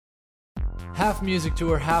Half music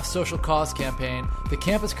tour, half social cause campaign, the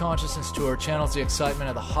Campus Consciousness Tour channels the excitement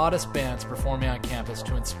of the hottest bands performing on campus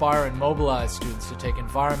to inspire and mobilize students to take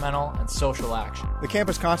environmental and social action. The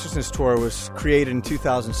Campus Consciousness Tour was created in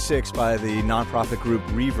 2006 by the nonprofit group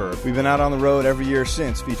Reverb. We've been out on the road every year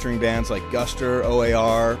since, featuring bands like Guster,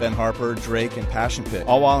 O.A.R, Ben Harper, Drake, and Passion Pit,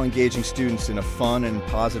 all while engaging students in a fun and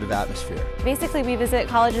positive atmosphere. Basically, we visit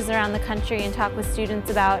colleges around the country and talk with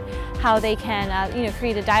students about how they can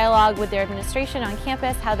create a dialogue with their administration on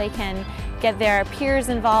campus, how they can get their peers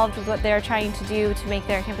involved with what they're trying to do to make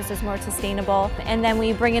their campuses more sustainable. And then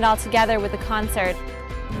we bring it all together with a concert.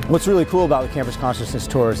 What's really cool about the Campus Consciousness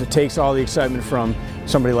Tour is it takes all the excitement from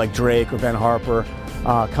somebody like Drake or Ben Harper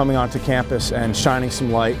coming onto campus and shining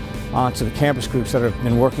some light onto the campus groups that have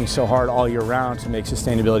been working so hard all year round to make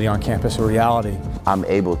sustainability on campus a reality. I'm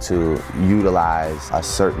able to utilize a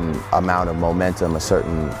certain amount of momentum, a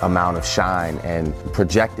certain amount of shine, and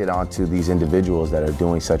project it onto these individuals that are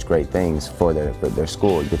doing such great things for their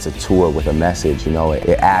school. It's a tour with a message, you know, it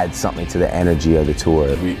adds something to the energy of the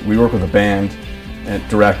tour. We work with a band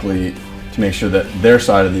directly to make sure that their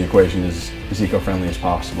side of the equation is as eco-friendly as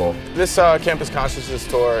possible. This Campus Consciousness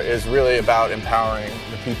Tour is really about empowering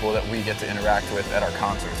the people that we get to interact with at our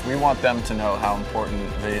concerts. We want them to know how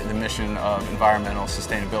important the mission of environmental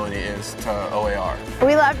sustainability is to O.A.R.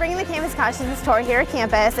 We love bringing the Campus Consciousness Tour here at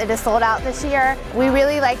campus. It is sold out this year. We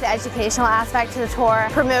really like the educational aspect to the tour,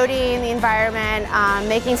 promoting the environment,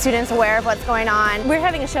 making students aware of what's going on. We're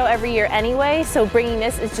having a show every year anyway, so bringing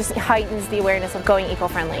this just heightens the awareness of going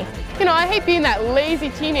eco-friendly. You know, I hate being that lazy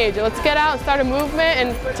teenager. Let's get out and start a movement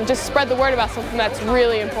and to just spread the word about something that's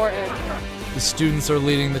really important. The students are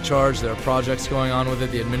leading the charge, there are projects going on with it,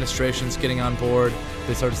 the administration's getting on board.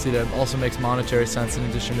 They start to see that it also makes monetary sense in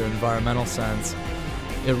addition to environmental sense.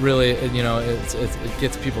 It really, it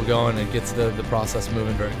gets people going and gets the process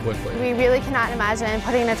moving very quickly. We really cannot imagine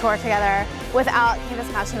putting a tour together without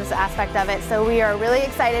Campus Consciousness aspect of it. So we are really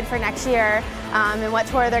excited for next year and what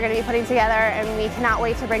tour they're going to be putting together, and we cannot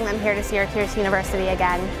wait to bring them here to Syracuse University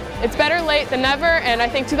again. It's better late than never, and I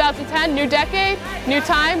think 2010, new decade, new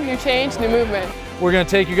time, new change, new movement. We're going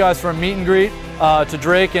to take you guys for a meet and greet to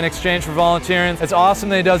Drake in exchange for volunteering. It's awesome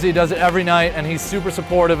that he does it every night, and he's super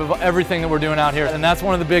supportive of everything that we're doing out here. And that's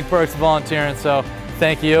one of the big perks of volunteering, so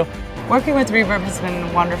thank you. Working with Reverb has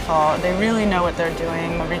been wonderful. They really know what they're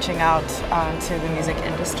doing, reaching out to the music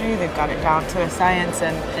industry. They've got it down to a science,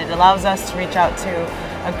 and it allows us to reach out to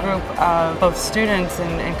a group of both students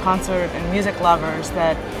and concert and music lovers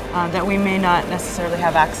that we may not necessarily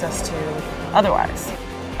have access to otherwise.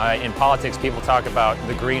 In politics, people talk about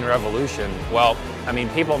the green revolution. Well, I mean,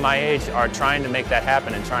 people my age are trying to make that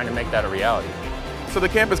happen and trying to make that a reality. So the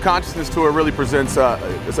Campus Consciousness Tour really presents, I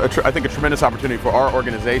think, a tremendous opportunity for our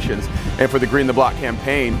organizations and for the Green the Block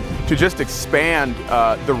campaign to just expand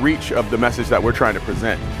the reach of the message that we're trying to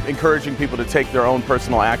present, encouraging people to take their own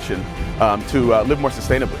personal action to live more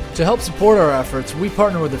sustainably. To help support our efforts, we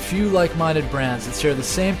partner with a few like-minded brands that share the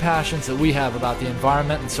same passions that we have about the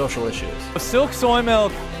environment and social issues. Silk Soy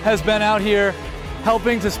Milk has been out here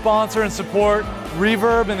helping to sponsor and support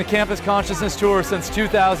Reverb and the Campus Consciousness Tour since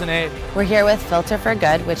 2008. We're here with Filter for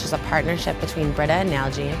Good, which is a partnership between Brita and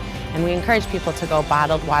Nalgene, and we encourage people to go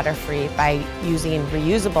bottled water-free by using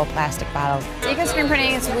reusable plastic bottles. Eco-screen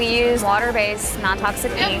printing is we use water-based,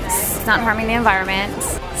 non-toxic inks. It's not harming the environment,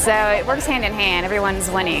 so it works hand in hand.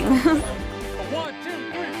 Everyone's winning. 1,